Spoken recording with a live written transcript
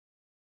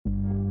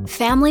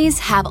Families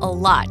have a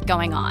lot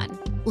going on.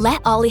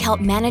 Let Ollie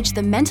help manage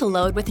the mental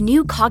load with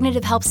new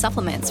cognitive help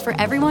supplements for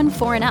everyone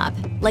 4 and up,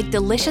 like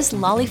delicious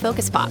Lolly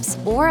Focus Pops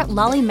or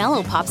Lolly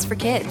Mellow Pops for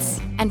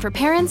kids. And for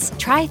parents,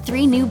 try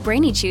 3 new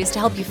Brainy Chews to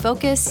help you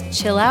focus,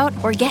 chill out,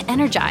 or get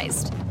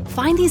energized.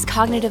 Find these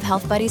cognitive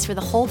health buddies for the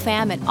whole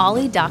fam at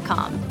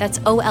ollie.com. That's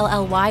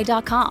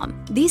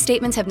OLLY.com. These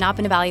statements have not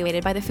been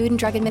evaluated by the Food and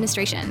Drug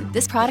Administration.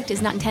 This product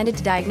is not intended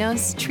to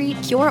diagnose, treat,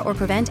 cure, or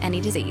prevent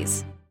any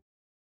disease.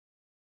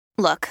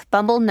 Look,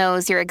 Bumble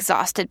knows you're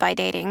exhausted by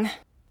dating.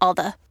 All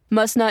the,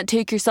 must not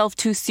take yourself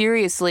too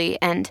seriously,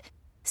 and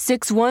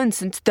 6'1"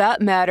 since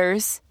that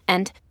matters,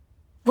 and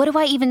what do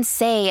I even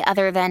say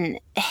other than,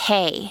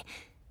 hey?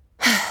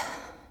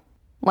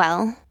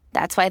 Well,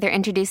 that's why they're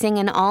introducing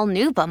an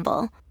all-new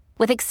Bumble,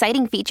 with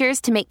exciting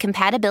features to make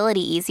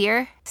compatibility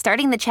easier,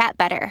 starting the chat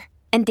better,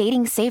 and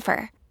dating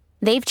safer.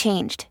 They've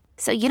changed,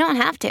 so you don't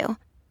have to.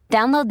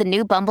 Download the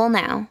new Bumble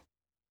now.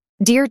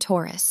 Dear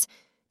Taurus,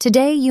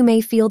 today you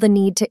may feel the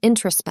need to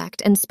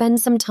introspect and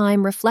spend some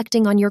time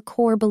reflecting on your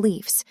core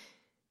beliefs.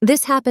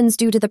 This happens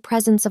due to the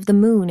presence of the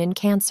moon in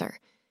Cancer.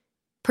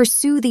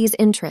 Pursue these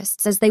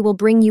interests as they will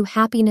bring you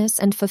happiness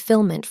and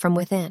fulfillment from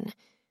within.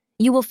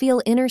 You will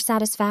feel inner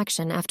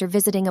satisfaction after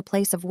visiting a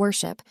place of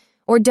worship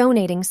or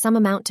donating some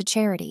amount to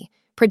charity,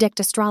 predict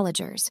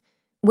astrologers.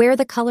 Wear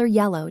the color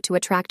yellow to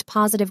attract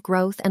positive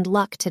growth and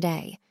luck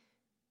today.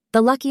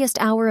 The luckiest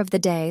hour of the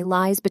day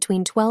lies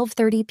between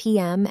 12:30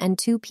 p.m. and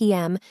 2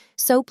 p.m.,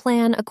 so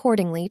plan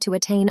accordingly to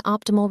attain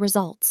optimal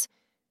results.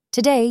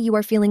 Today you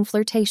are feeling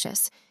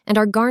flirtatious and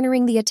are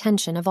garnering the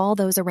attention of all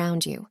those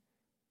around you.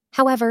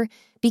 However,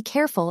 be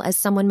careful as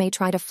someone may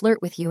try to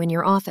flirt with you in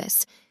your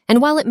office,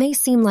 and while it may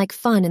seem like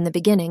fun in the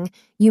beginning,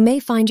 you may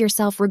find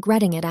yourself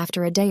regretting it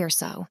after a day or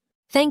so.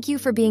 Thank you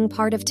for being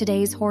part of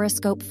today's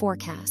horoscope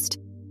forecast.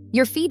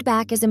 Your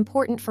feedback is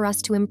important for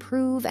us to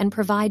improve and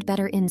provide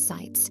better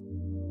insights.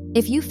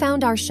 If you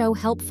found our show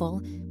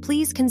helpful,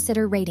 please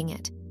consider rating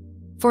it.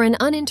 For an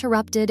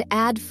uninterrupted,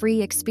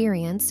 ad-free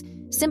experience,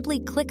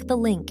 simply click the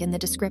link in the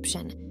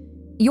description.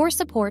 Your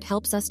support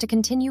helps us to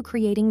continue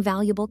creating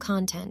valuable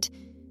content.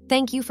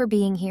 Thank you for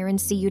being here and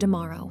see you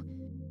tomorrow.